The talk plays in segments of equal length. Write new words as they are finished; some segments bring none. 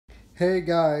Hey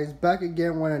guys, back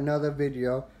again with another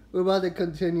video. We're about to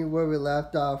continue where we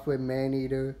left off with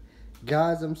Maneater.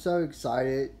 Guys, I'm so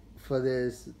excited for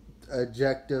this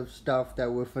objective stuff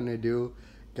that we're finna do.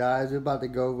 Guys, we're about to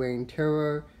go rain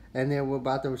terror, and then we're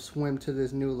about to swim to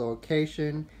this new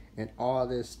location and all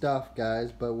this stuff,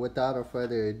 guys. But without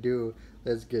further ado,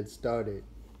 let's get started.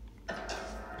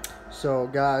 So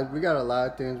guys, we got a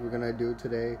lot of things we're gonna do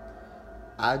today.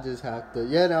 I just have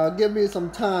to, give me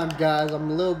some time, guys. I'm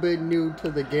a little bit new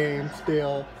to the game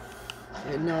still.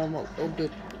 I'm a little bit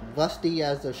rusty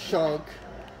as a shark.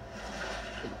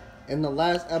 In the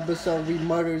last episode, we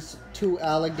murdered 2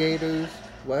 alligators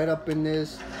right up in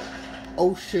this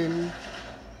ocean.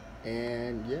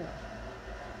 And yeah.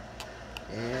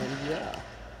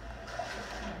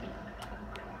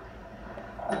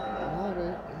 How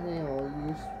the hell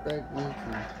you expect me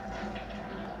to...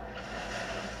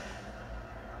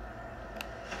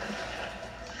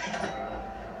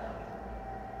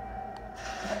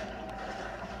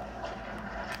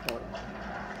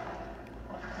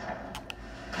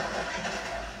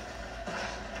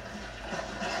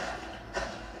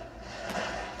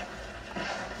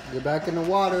 Get back in the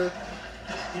water.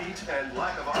 Heat and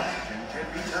lack of oxygen can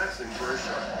be taxing for a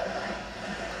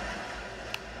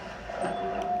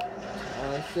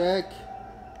shark.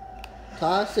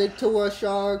 Toxic to a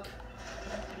shark.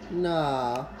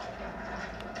 Nah.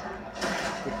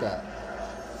 Look at that.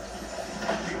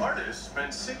 The artist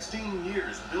spent 16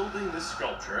 years building this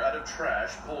sculpture out of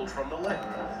trash pulled from the lake,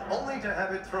 only to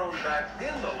have it thrown back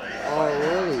in the lake. Oh,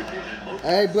 really?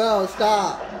 Hey, bro,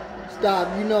 stop. Stop.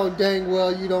 You know dang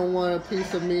well you don't want a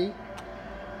piece of me.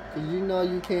 Because you know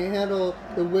you can't handle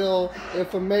the real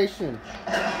information.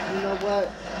 You know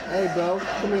what? Hey, bro,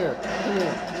 come here. Come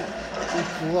here.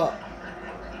 Eat you up.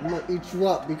 I'm going to eat you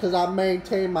up because I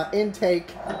maintain my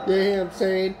intake. You hear what I'm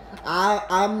saying?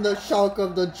 I'm the shark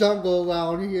of the jungle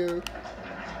around here.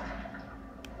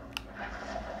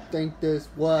 Think this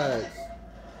was.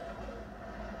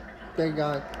 You think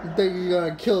you're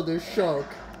going to kill this shark.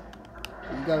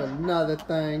 You got another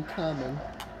thing coming.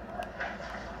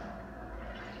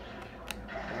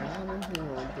 How the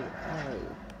hell did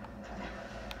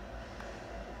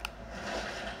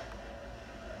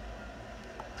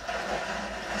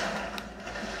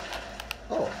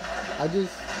I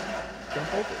just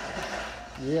jump over.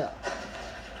 Yeah.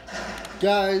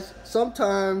 Guys,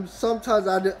 sometimes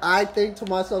I think to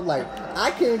myself like,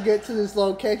 I can't get to this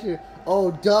location.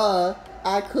 Oh, duh.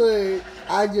 I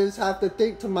just have to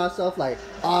think to myself like,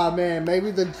 ah, man, maybe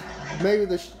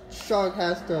the shark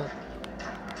has to.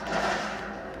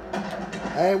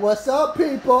 Hey, what's up,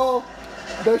 people?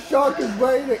 The shark is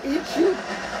ready to eat you.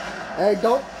 Hey,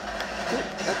 don't.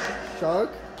 Shark?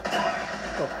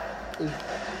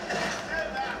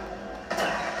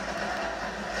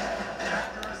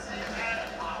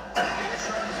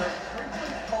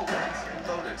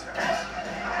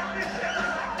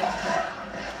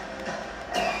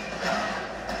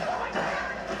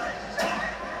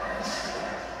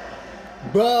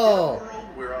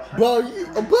 Bro,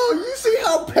 you see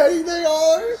how petty they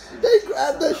are? They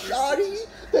grab the shotty,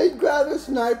 they grab the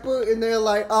sniper, and they're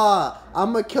like,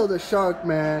 I'm gonna kill the shark,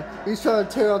 man. He's trying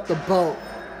to tear up the boat.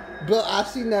 But I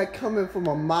seen that coming from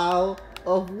a mile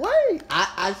away.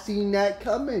 I seen that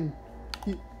coming.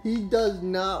 He does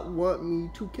not want me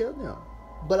to kill him.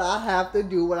 But I have to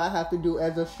do what I have to do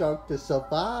as a shark to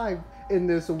survive in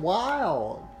this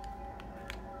wild.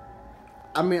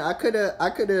 I mean, I could have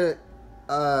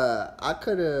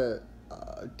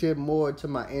did more to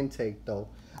my intake though.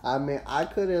 I mean, I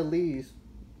could at least,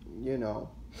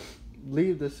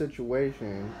 leave the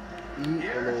situation, eat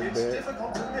a little bit. It's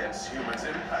difficult to miss humans'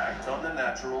 impact on the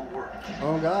natural world.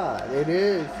 Oh God, it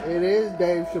is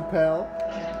Dave Chappelle.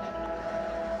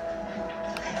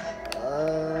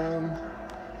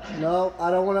 No,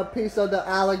 I don't want a piece of the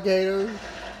alligator.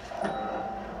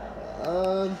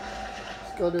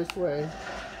 Let's go this way.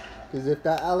 Because if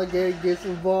that alligator gets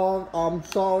involved, I'm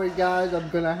sorry guys, I'm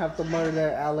going to have to murder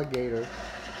that alligator.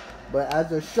 But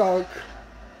as a shark,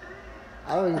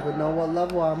 I don't even know what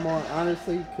level I'm on,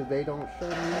 honestly, because they don't show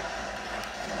me.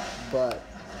 But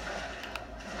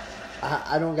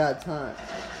I don't got time.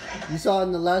 You saw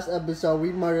in the last episode,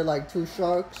 we murdered like 2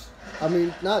 sharks. I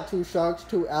mean, not 2 sharks,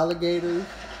 2 alligators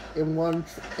in one,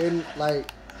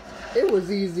 it was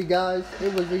easy, guys.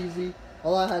 It was easy.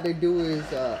 All I had to do is,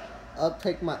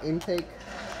 uptake my intake.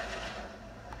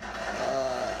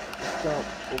 Jump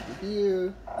over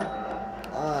here.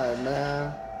 Alright,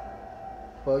 man.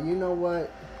 But you know what?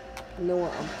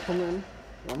 I'm coming.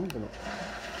 I'm gonna.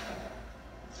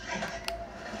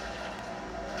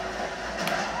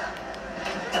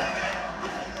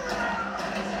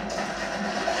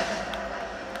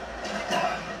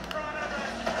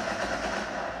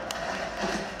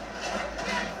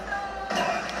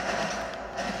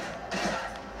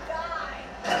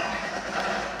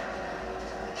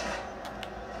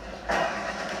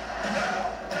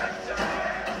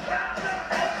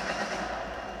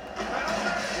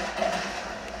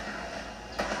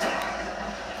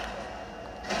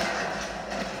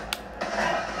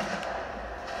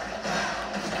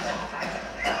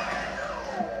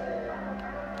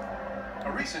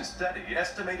 recent study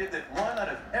estimated that 1 out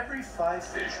of every 5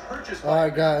 fish purchased by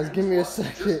Alright guys, Americans give me a was,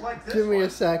 second. just like this Give me a one,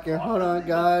 second. caught Hold on illegally.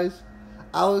 guys.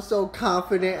 I was so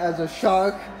confident as a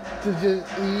shark to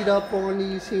just eat up on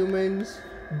these humans,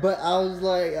 but I was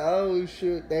like, oh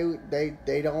shoot,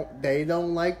 they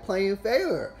don't like playing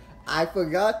fair. I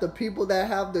forgot the people that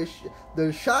have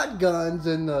the shotguns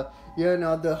and the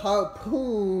the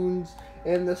harpoons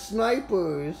and the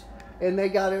snipers, and they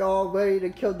got it all ready to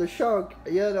kill the shark.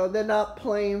 They're not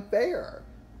playing fair.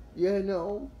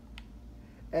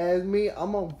 As me,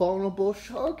 I'm a vulnerable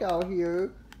shark out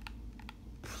here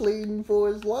pleading for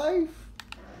his life,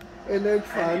 and they're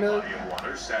trying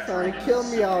to kill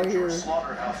me out here.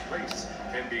 Slaughterhouse wastes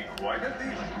can be quite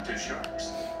appealing to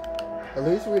sharks. At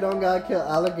least we don't gotta kill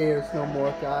alligators no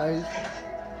more, guys.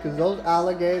 Cause those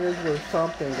alligators were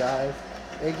something, guys.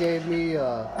 They gave me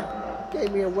a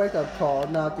wake-up call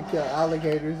not to kill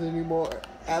alligators anymore.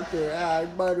 After I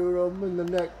murdered them in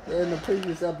the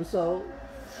previous episode.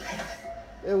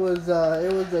 It was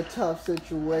a tough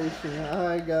situation.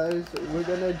 Alright guys, we're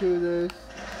gonna do this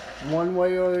one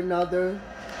way or another,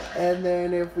 and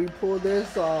then if we pull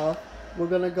this off, we're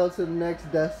gonna go to the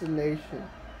next destination.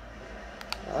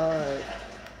 Alright,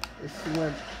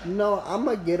 swim. No, I'm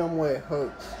gonna get them where it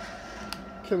hurts.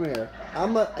 Come here.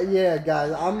 Yeah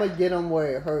guys, I'm gonna get them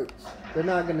where it hurts. They're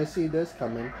not gonna see this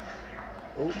coming.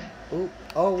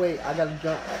 Oh wait, I gotta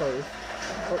jump first.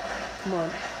 Oh,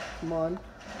 come on.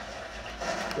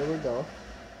 There we go.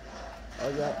 Oh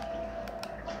yeah.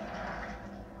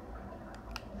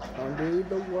 Under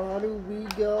the water we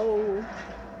go.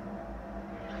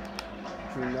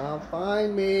 Do not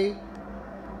find me.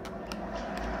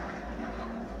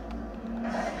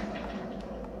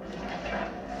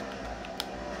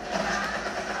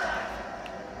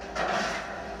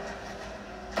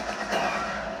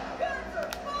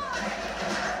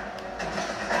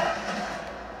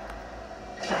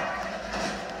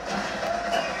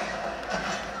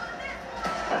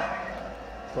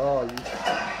 Oh,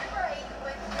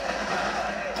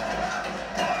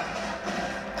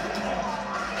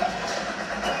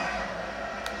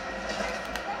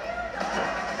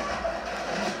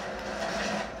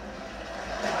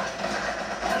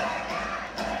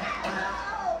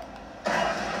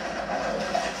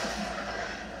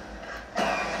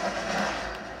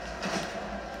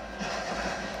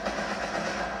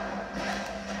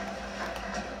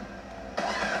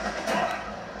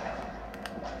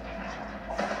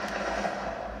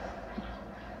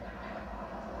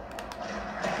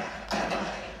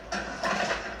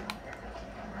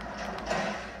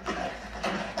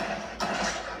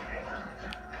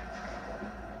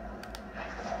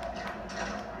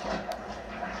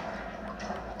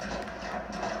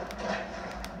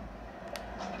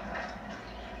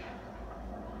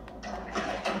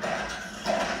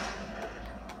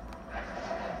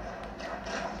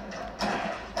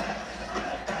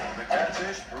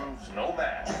 Proves no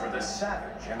match for the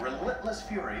savage and relentless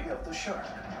fury of the shark.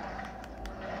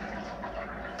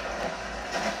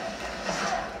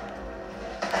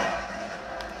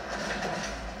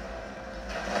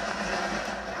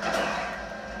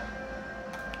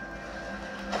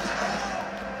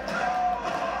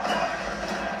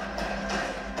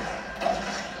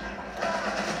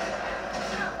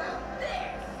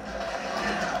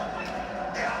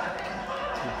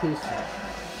 you piece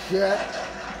of shit.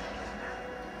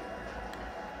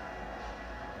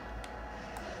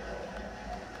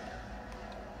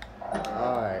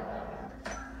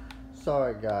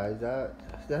 Sorry guys, that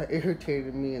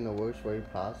irritated me in the worst way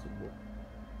possible.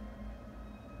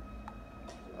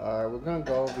 Alright, we're gonna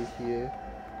go over here.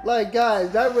 Like guys,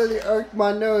 that really irked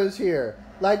my nerves here.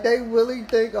 Like they really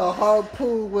think a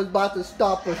harpoon was about to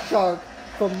stop a shark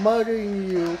from murdering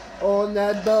you on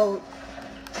that boat.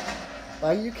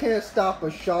 Like you can't stop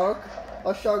a shark.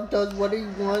 A shark does what he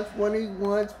wants when he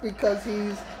wants because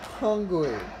he's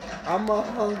hungry. I'm a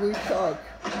hungry shark.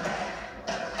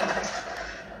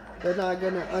 They're not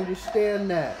gonna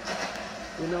understand that.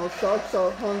 Sharks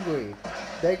are hungry.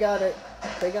 They gotta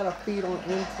feed on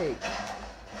intake.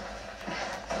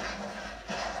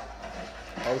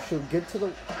 Oh shoot, get to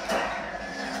the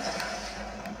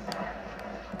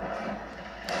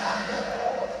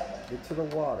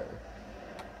water.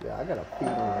 Yeah, I gotta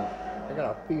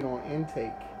feed on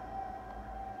intake.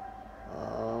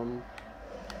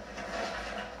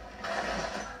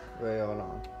 Wait, hold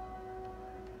on.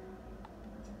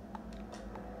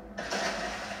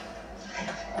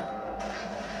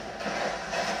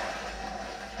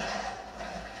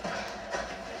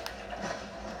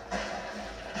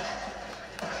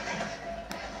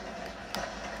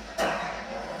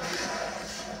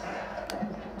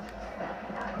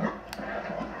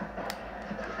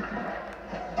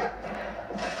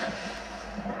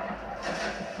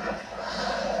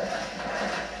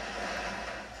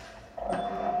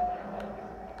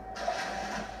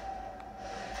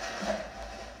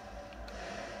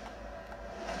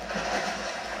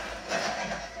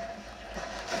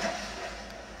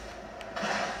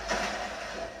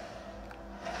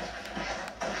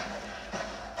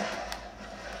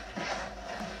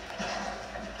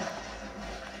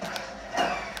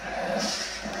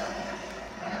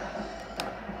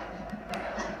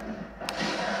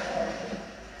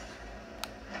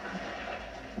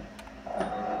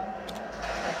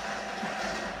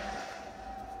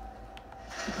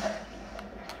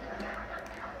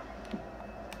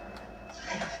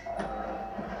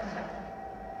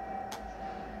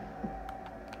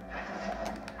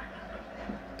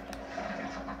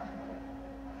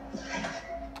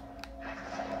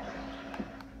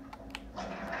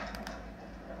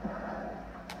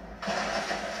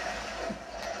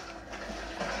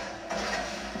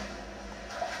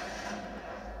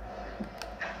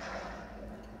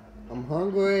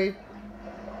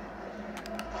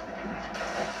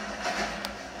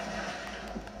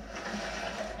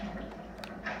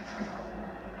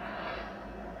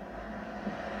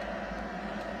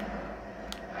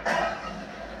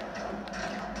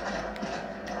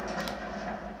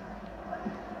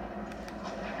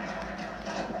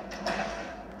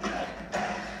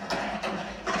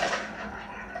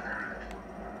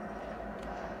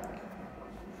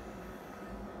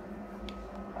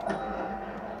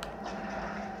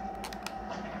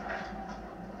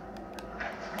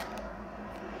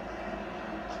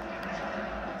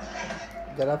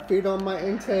 Gotta feed on my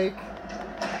intake.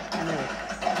 No.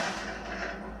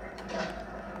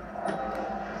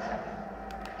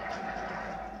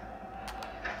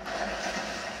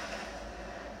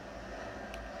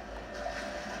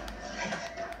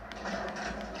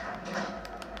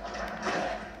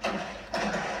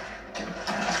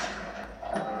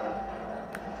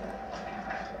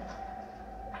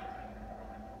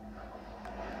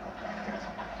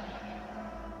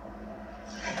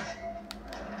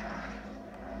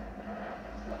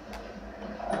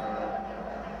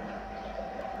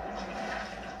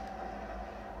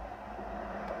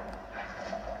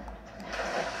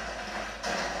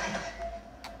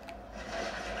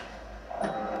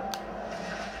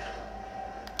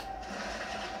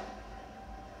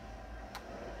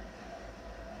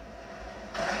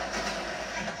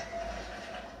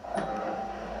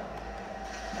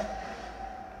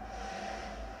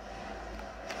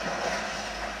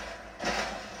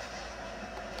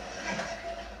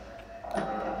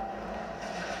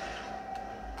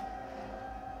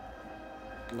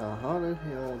 Now, how the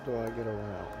hell do I get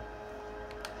around?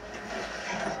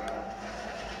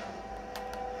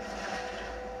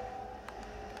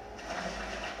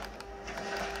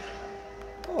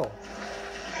 Oh,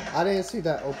 I didn't see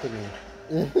that opening.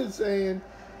 You know what I'm saying?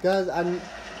 Guys,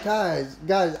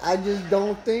 I just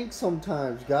don't think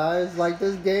sometimes, guys. Like,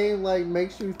 this game, like,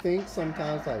 makes you think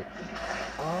sometimes, like,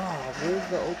 where's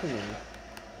the opening?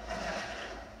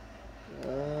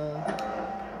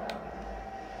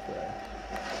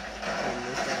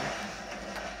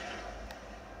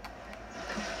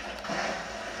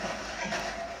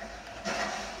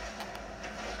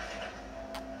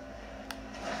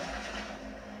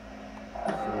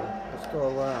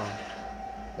 Go around.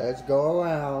 Let's go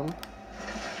around.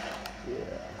 Yeah.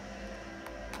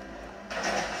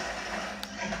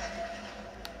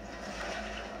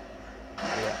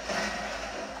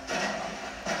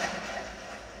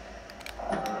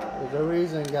 There's a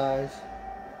reason, guys.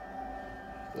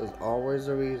 There's always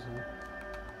a reason.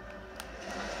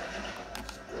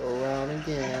 Let's go around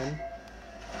again.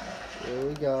 Here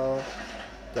we go.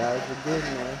 Guys, we're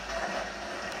getting there.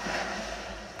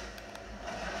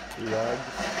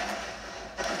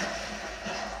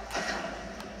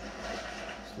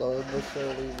 Slowly but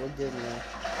surely, we're getting there.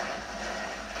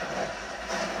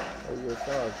 Oh, you're a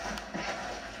frog.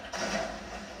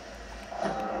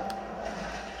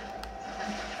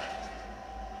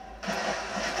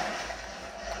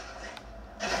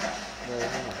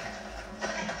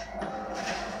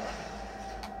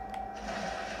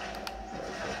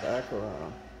 Let's go back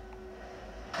around.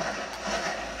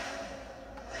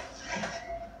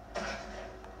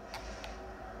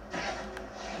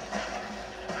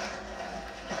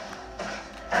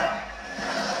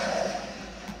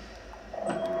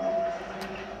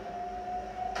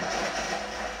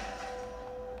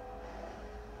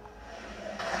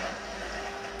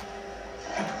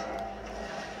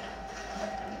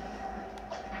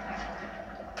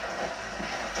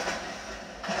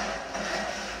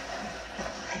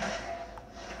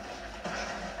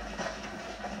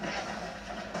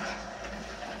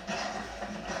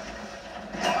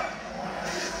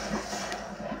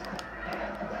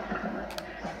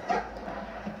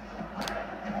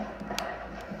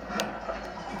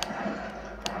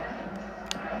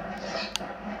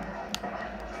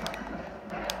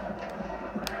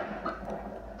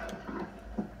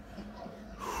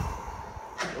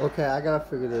 Okay, I gotta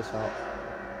figure this out.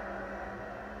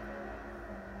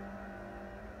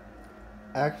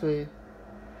 Actually,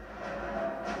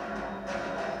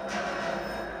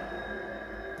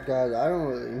 guys, I don't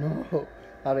really know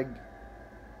how to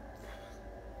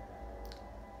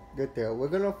get there. We're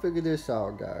gonna figure this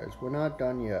out, guys. We're not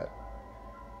done yet.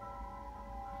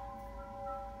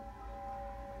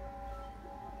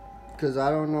 Because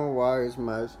I don't know why it's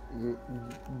my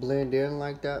blend in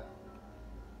like that.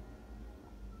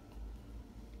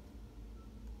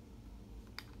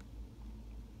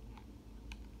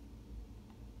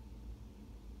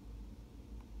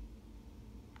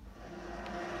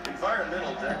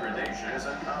 Environmental degradation is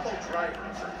a novel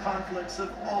driver for conflicts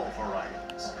of all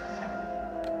varieties.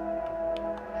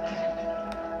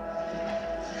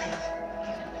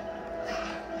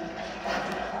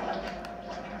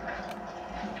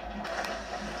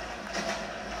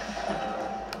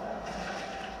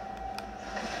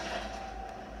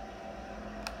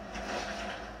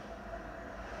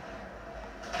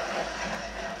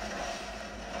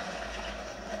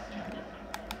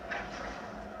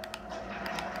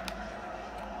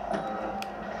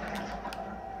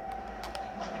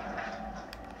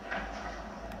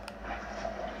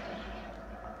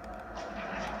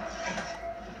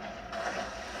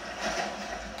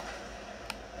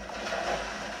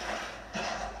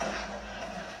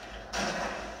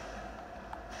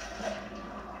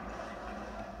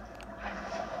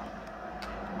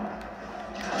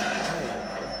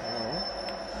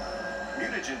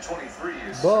 Agent 23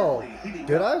 is Bro, simply heating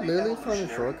did I up the literally find a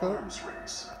evolutionary shortcut? arms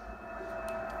race.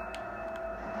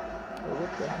 Oh,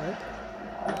 what the heck?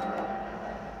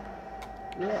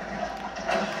 Yeah.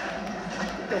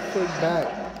 Get the frick back.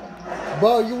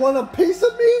 Bro, you want a piece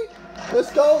of me?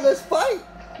 Let's go, let's fight.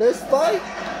 Let's fight.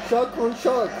 Shark on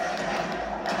shark.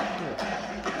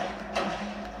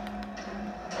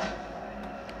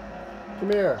 Come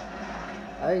here.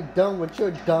 I ain't done with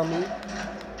you, dummy.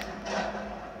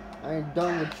 I ain't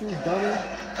done with you, dummy.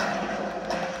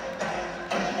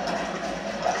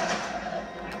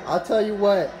 I'll tell you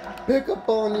what. Pick up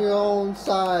on your own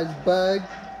size, bud.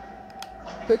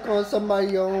 Pick on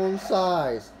somebody your own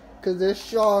size. Cause this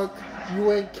shark,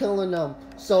 you ain't killing them.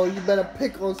 So you better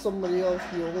pick on somebody else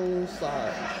your own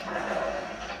size.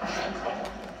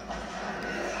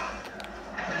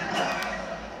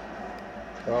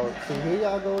 Bro, see, here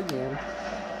y'all go again.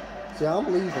 See, I'm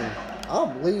leaving.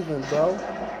 I'm leaving, bro.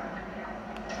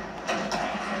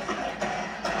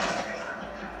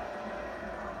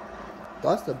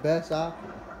 That's the best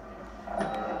option.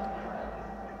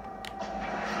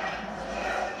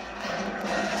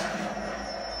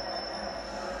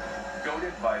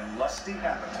 Goaded by lusty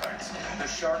appetites, the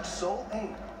shark's sole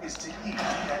aim is to eat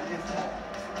and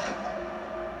evolve.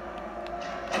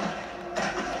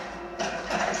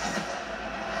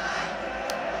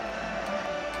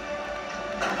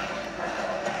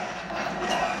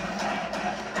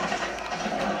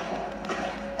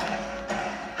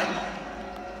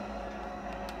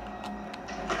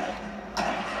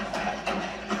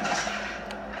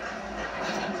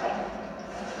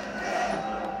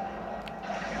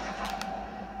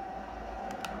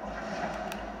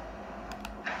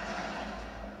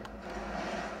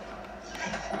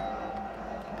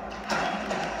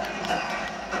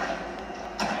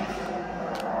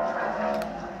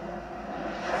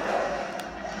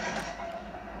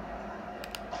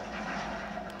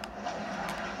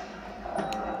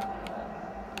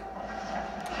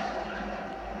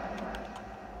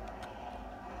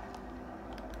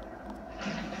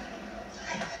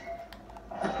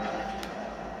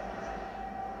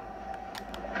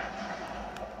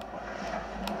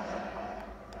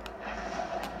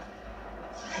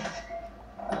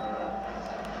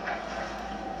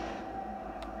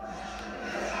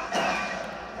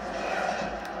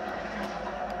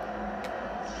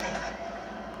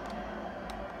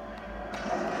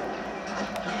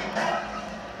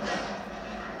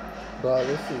 Bro,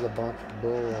 this is a bunch of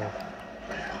bull.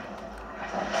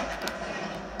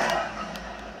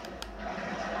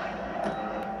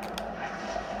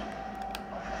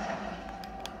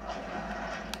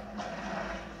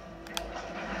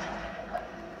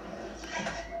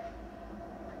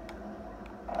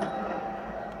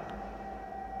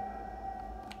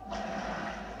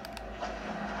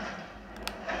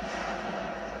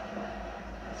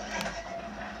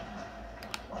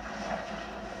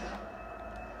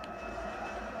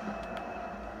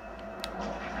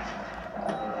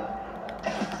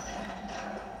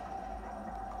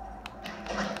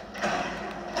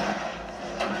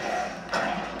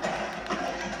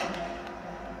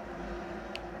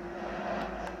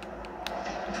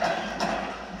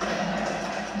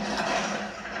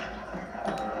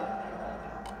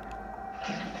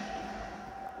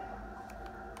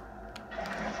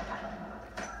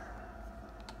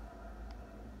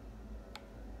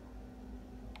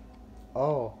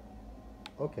 Oh,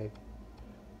 okay.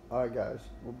 Alright guys,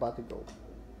 we're about to go.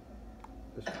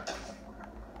 Let's go.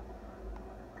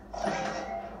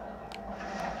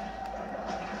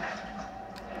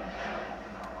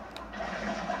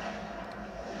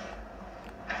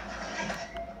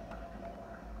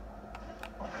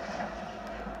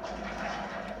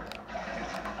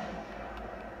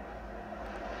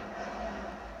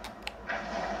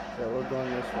 Yeah, we're going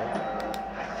this way.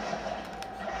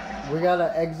 We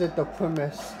gotta exit the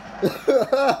premise.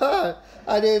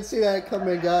 I didn't see that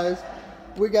coming, guys.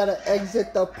 We gotta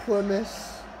exit the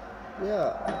premise.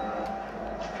 Yeah.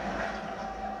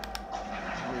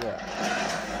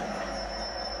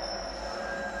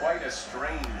 Quite a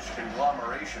strange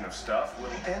conglomeration of stuff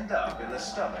will end up in the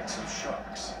stomachs of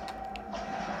sharks.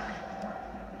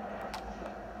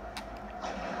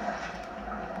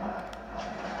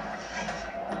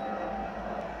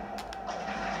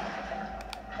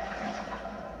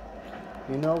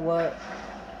 You know what?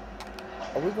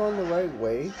 Are we going the right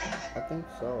way? I think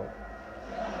so.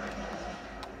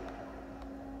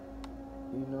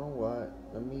 You know what?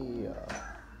 Let me,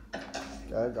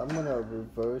 guys, I'm gonna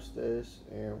reverse this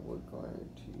and we're going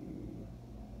to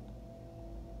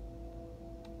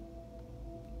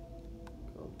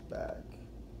go back.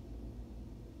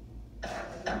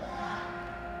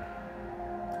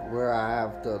 where I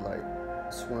have to like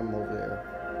swim over there.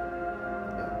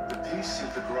 The peace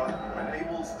of the grotto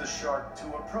enables the shark to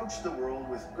approach the world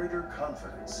with greater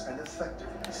confidence and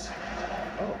effectiveness.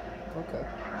 Oh, okay.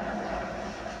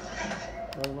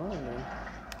 Never mind, man.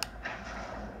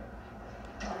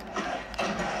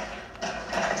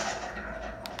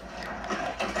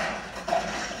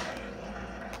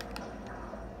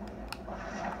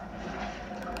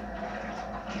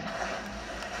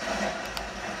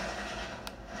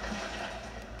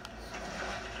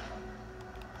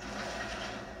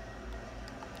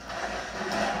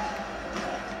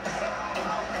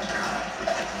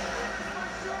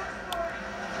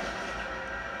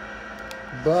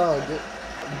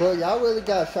 Bro, y'all really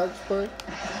got a shark spray?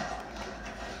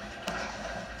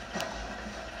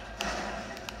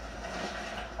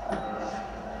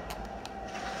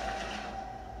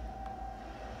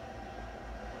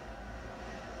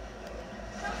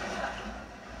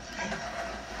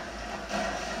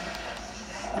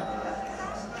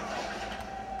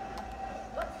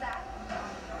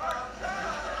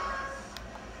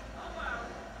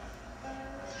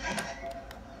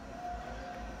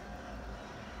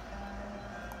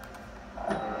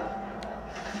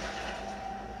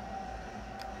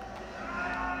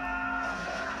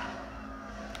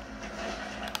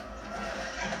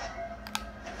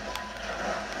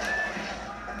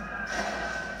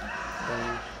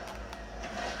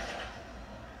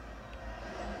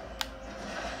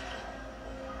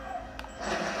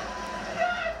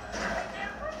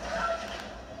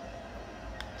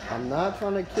 I'm not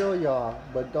trying to kill y'all,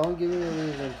 but don't give me a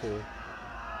reason to.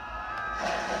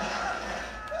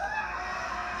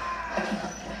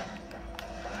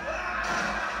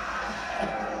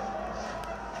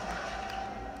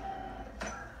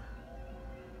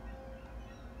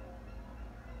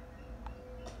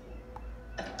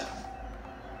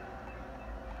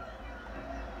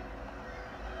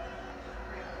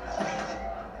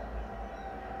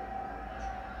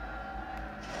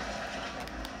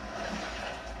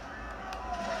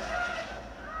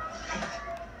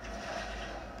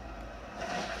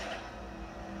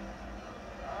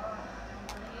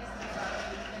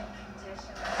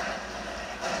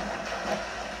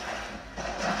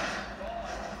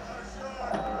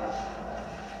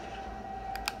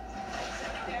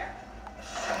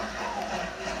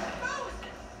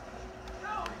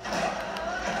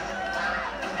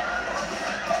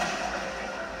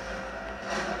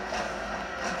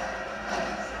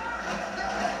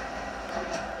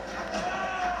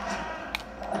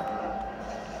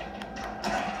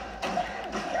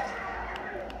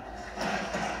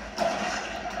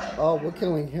 Oh, we're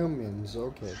killing humans.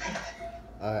 Okay.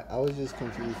 Alright, I was just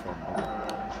confused for a moment.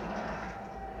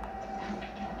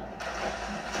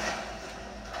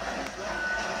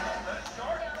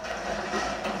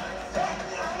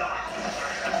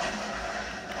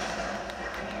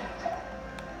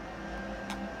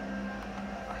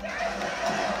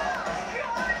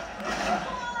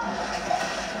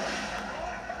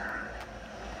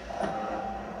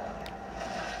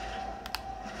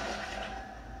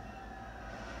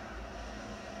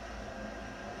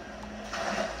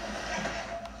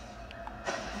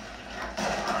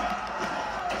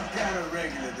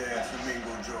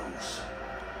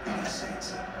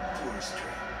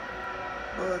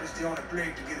 But it's the only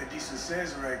place to get a decent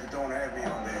sensory that don't have me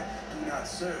on their do not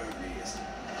serve list.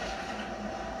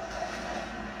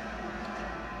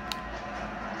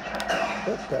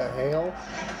 What the hell?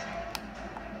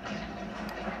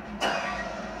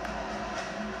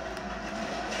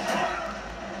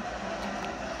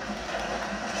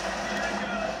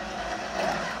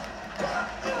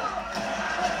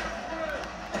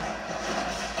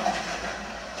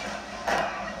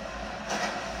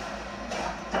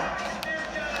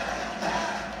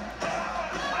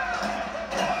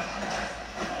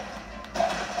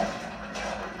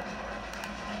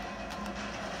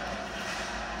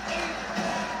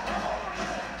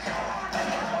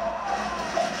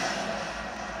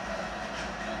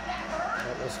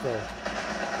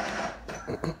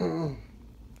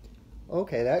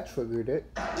 Okay, that triggered it.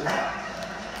 The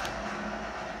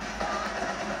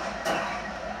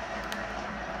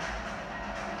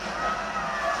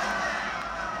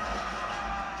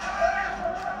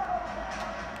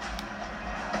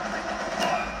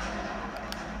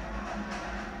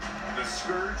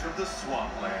scourge of the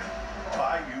swampland,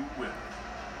 Bayou Willy.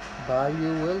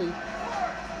 Bayou Willy.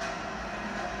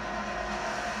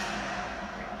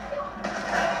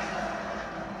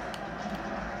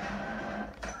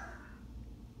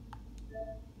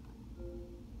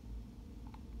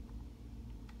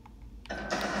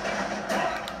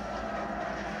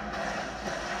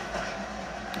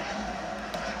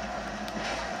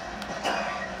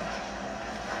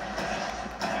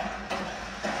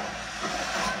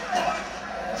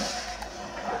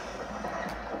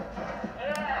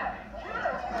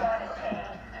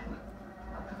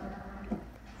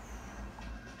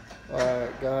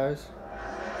 Alright, guys.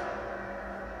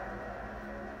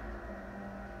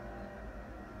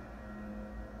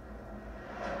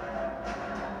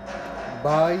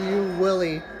 Bayou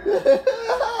Willy. That's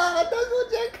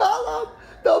what they call him.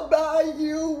 The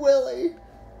Bayou Willy.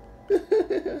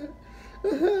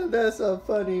 That's a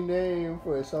funny name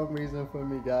for some reason for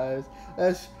me, guys.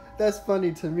 That's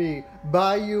funny to me.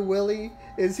 Bayou Willy,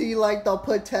 is he like the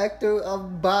protector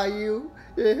of Bayou?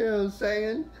 You hear what I'm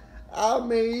saying? I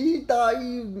mean, he thought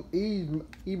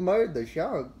he murdered the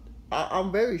shark.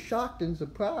 I'm very shocked and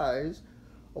surprised,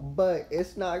 but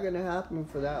it's not gonna happen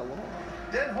for that long.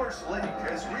 Dead Horse Lake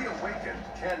has reawakened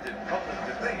candid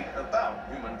public debate about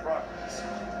human progress.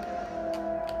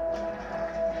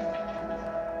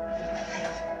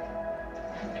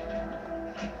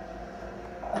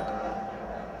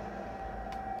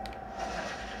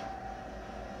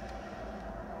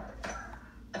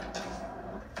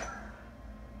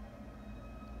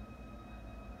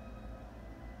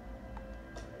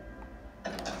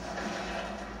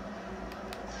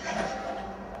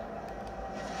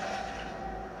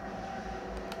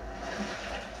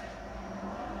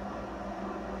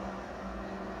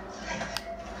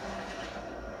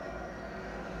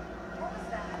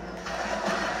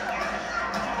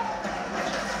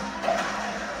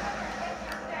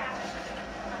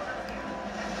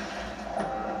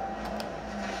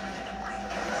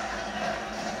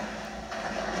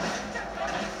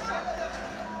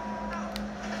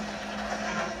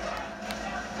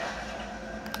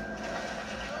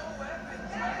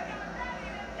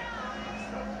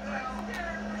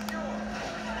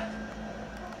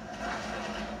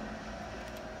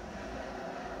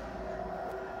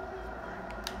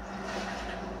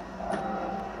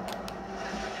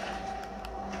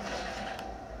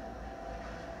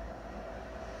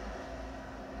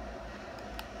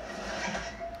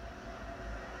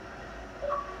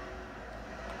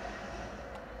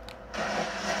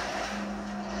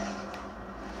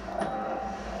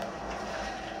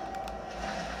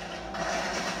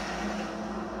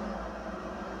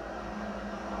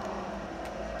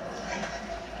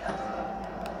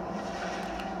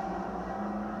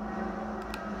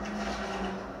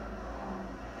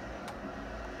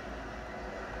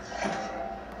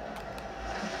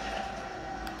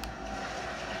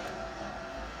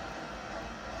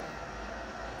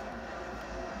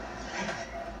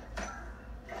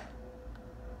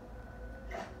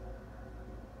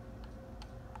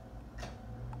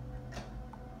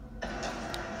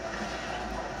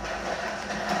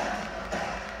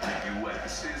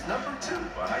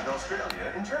 Behind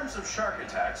Australia in terms of shark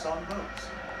attacks on boats.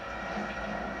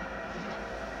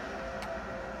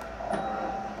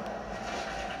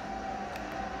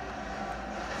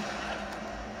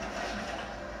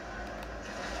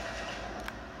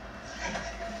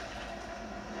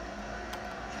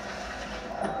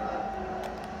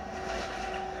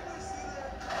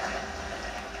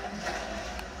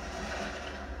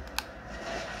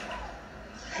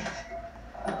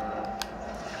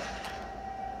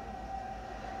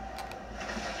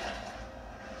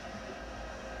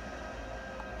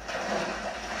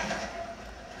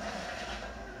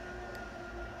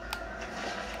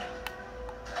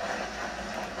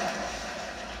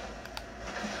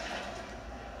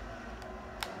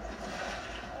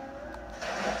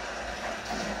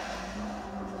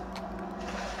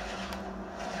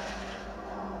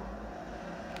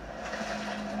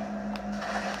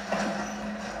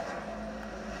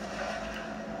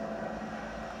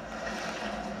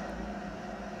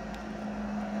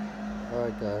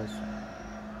 Alright, guys.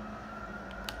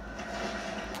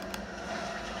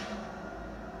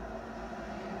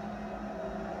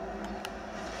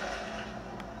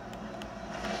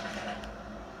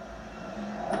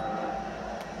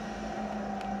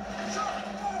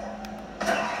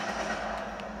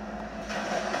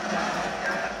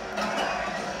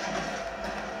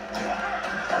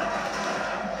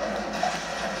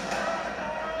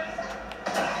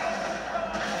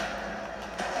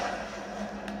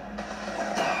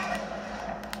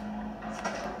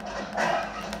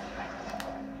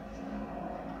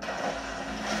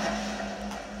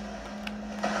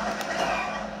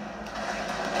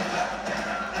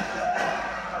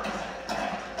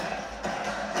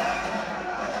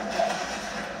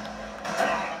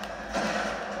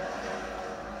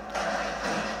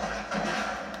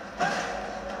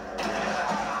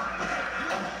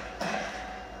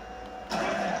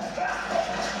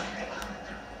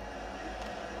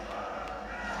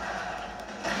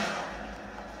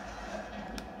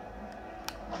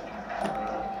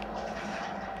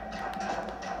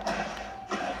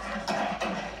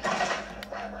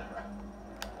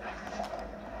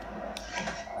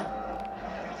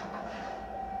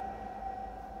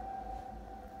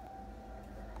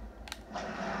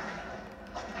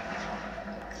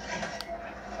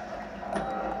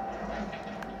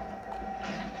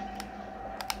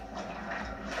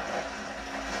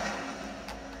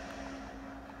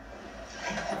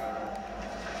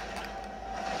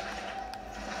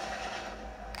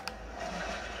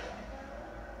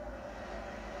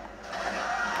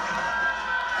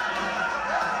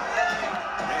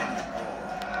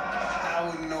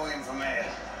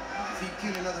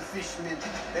 punishment,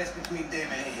 that's between them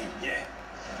and him, yeah?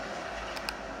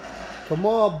 Come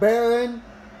on, Baron.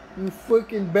 You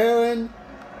freaking Baron.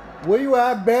 Where you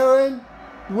at, Baron?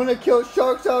 You wanna kill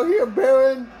sharks out here,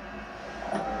 Baron?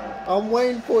 I'm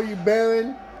waiting for you,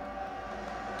 Baron.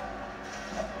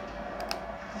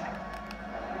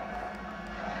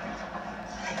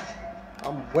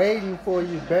 I'm waiting for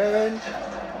you, Baron.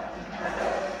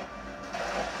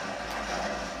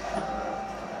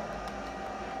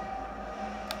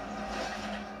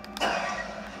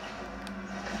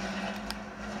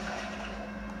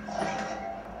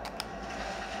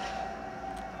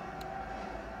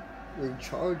 They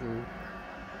charging.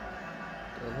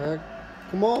 The heck?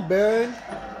 Come on, Baron.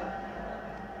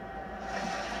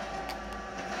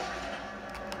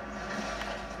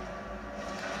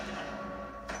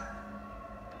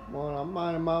 Come on, I'm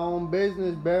minding my own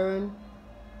business, Baron.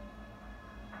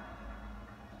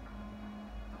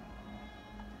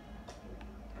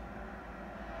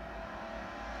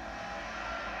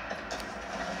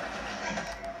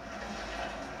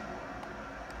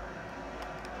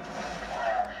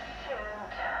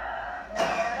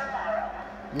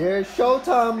 Yeah, it's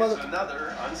showtime, mother. It's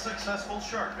another unsuccessful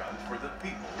shark hunt for the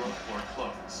people of Port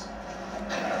Clovis.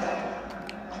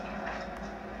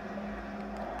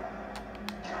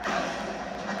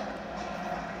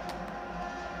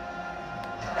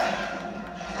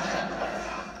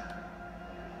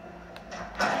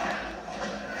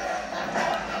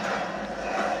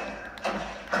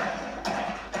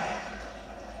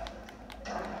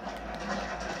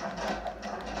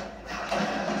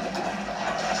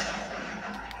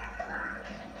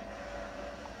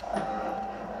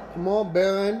 Come on,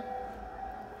 Baron.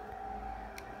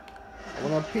 I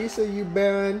want a piece of you,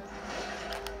 Baron.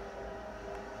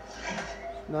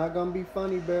 It's not gonna be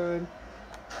funny, Baron.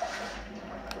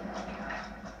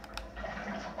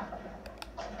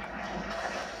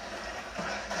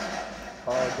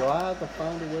 Oh, do I have to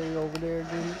find a way over there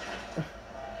again?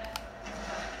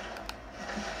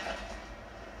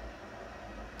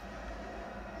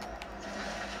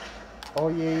 Oh,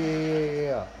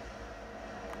 yeah.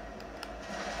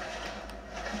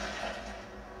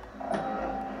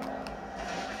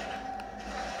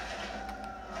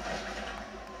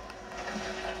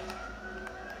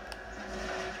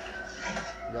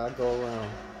 Gotta go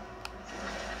around.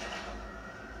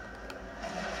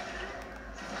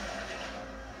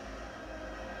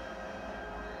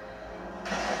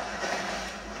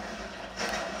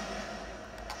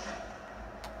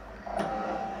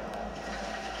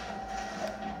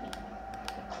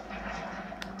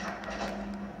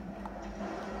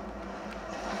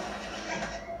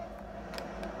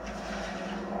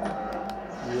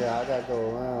 Yeah, I gotta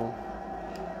go around.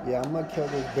 Yeah, I'm gonna kill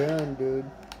this Baron, dude.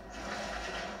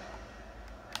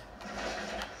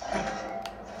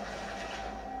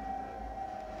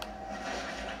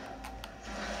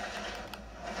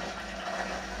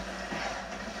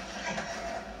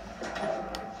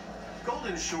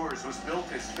 Golden Shores was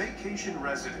built as vacation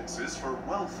residences for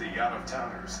wealthy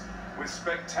out-of-towners, with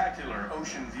spectacular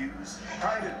ocean views,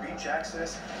 private beach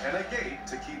access, and a gate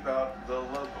to keep out the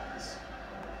locals.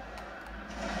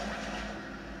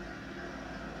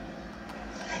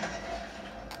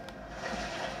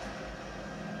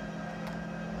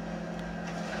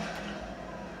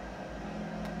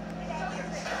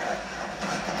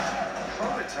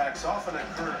 Boat attacks often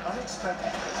occur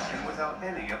unexpectedly and without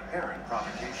any apparent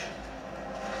provocation.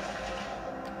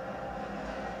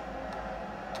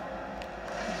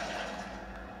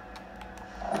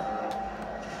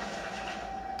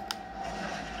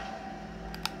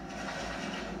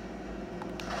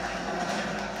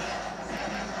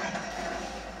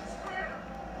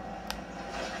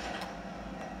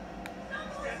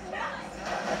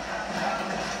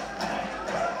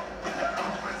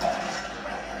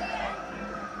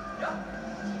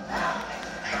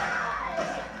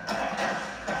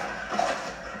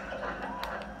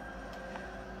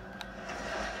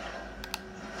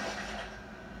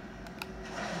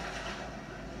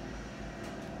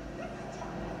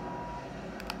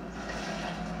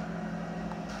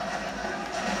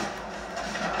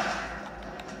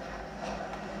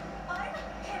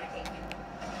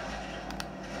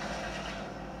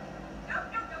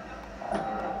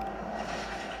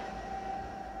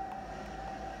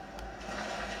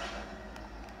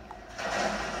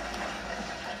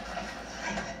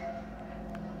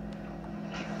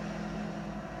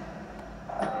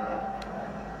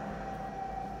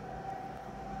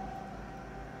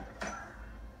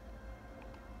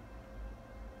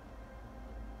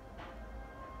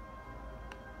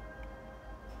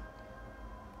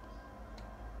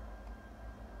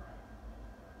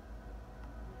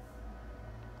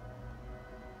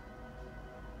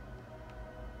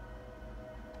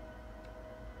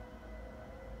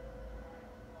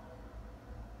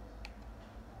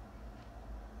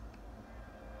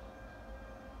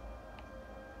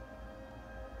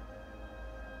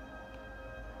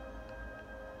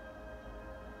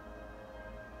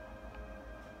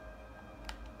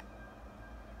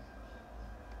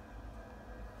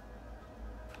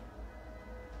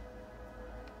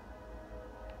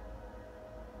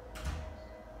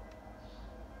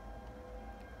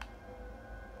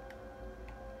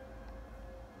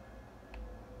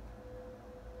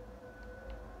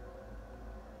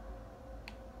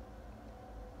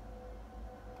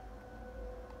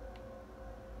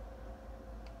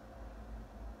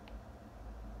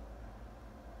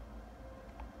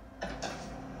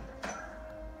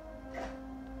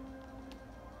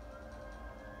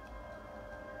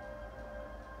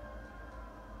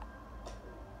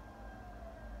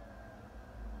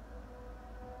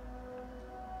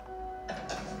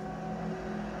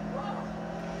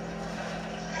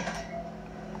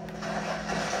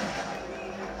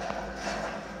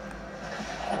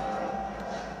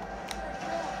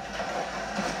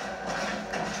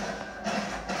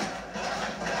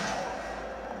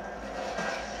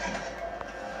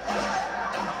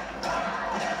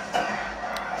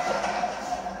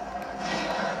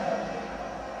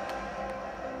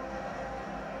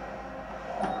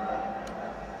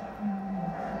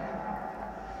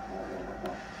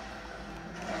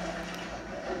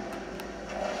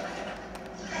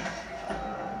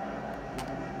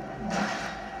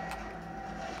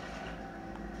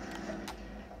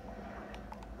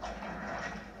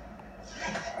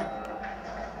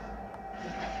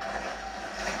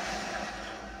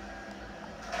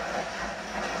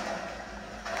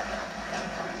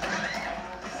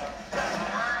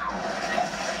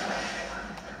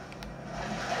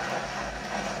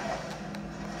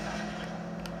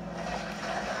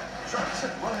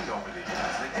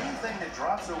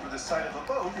 the side of a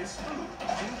boat is food,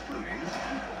 including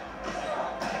people.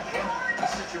 The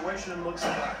situation looks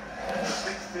like the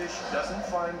big fish doesn't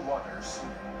find water soothing.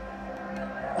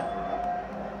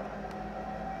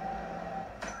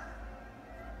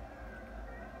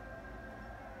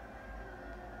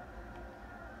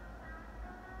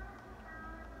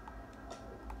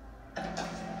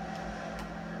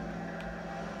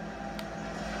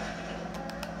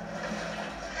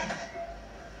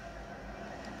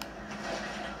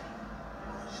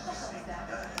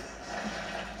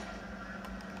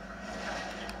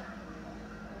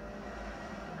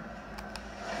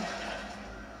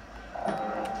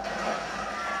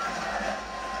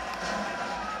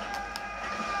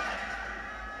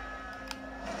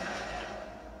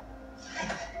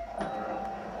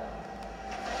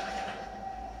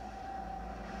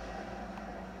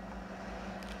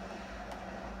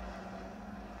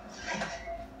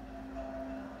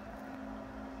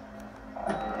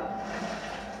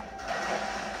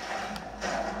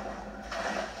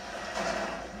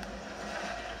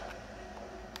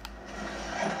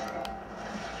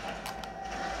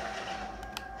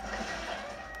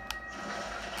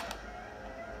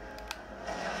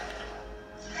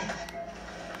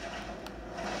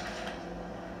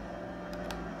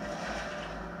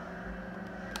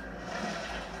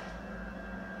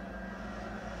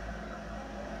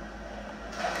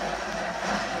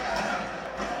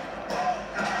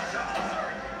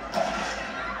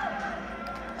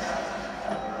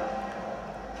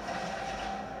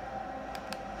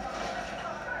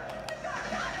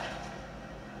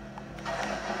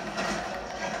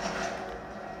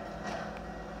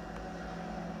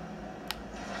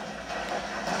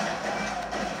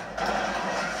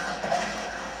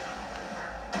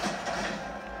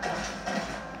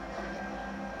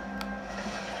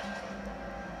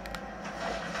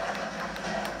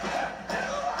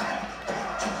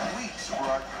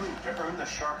 To earn the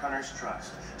shark hunters'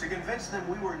 trust, to convince them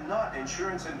we were not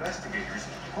insurance investigators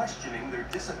questioning their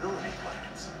disability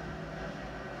claims.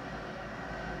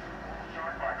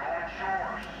 Shark by going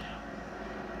shores.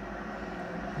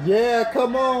 Yeah,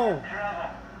 come on.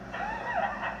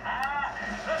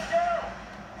 Let's go!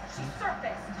 She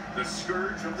surfaced. The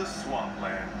scourge of the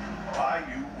swampland,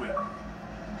 Bayou Willy.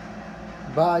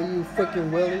 Bayou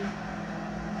freaking Willy.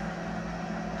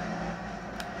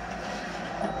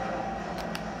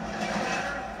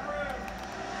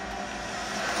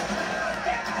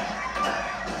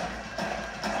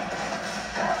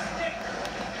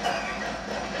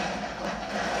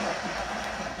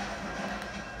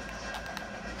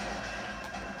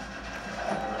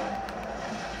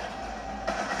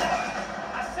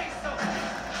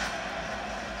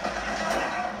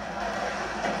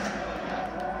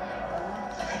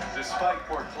 Despite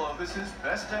poor Clovis's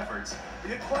best efforts,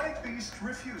 the aquatic beast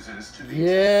refuses to be.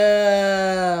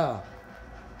 Yeah.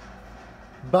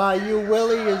 Bayou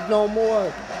Willy is no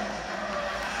more.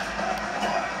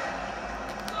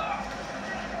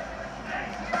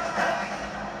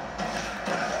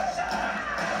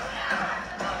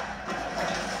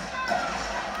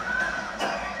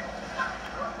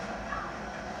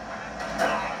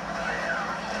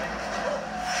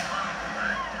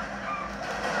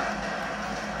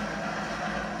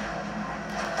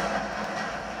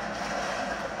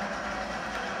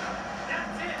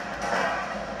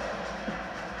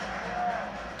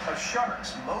 A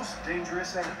shark's most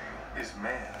dangerous enemy is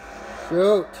man.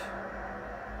 Shoot.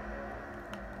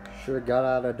 Should have got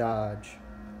out of Dodge.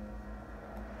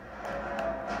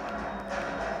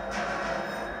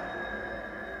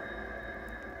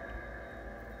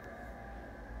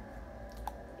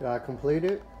 Did I complete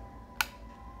it?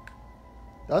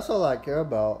 That's all I care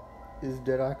about, is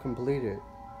did I complete it?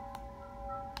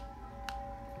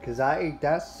 Because I ate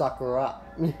that sucker up.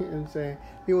 You know what I'm saying?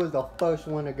 He was the first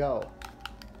one to go.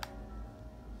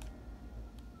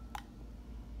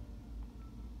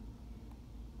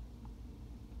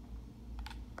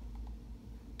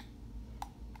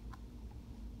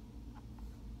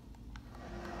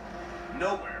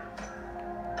 Nowhere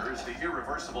is the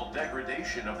irreversible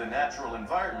degradation of the natural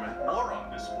environment more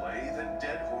on display than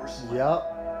Dead Horse Lake. Yep.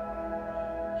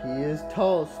 He is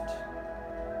toast.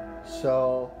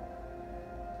 So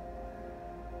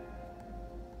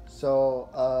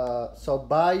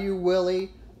Bayou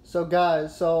Willy. So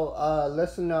guys,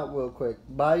 listen up real quick.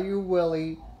 Bayou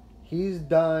Willy, he's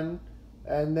done.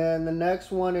 And then the next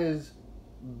one is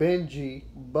Boji.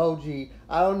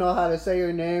 I don't know how to say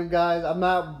her name, guys. I'm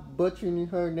not butchering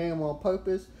her name on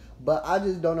purpose, but I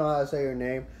just don't know how to say her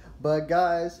name. But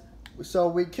guys, so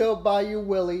we killed Bayou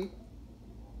Willy,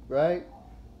 right?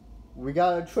 We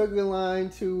got a trigger line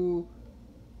to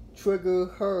trigger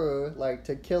her, like,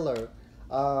 to kill her,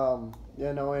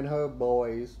 you know, and her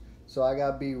boys. So I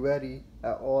gotta be ready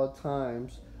at all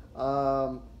times.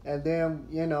 And then,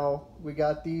 you know, we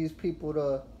got these people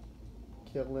to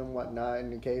kill and whatnot,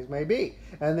 in the case may be.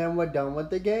 And then we're done with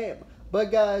the game.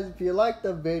 But guys, if you like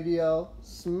the video,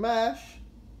 smash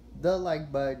the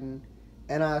like button.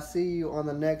 And I'll see you on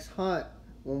the next hunt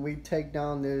when we take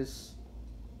down this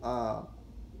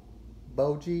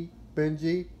Benji.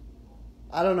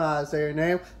 I don't know how to say her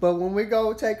name, but when we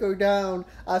go take her down,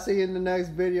 I'll see you in the next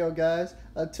video, guys.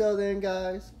 Until then,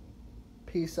 guys,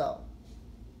 peace out.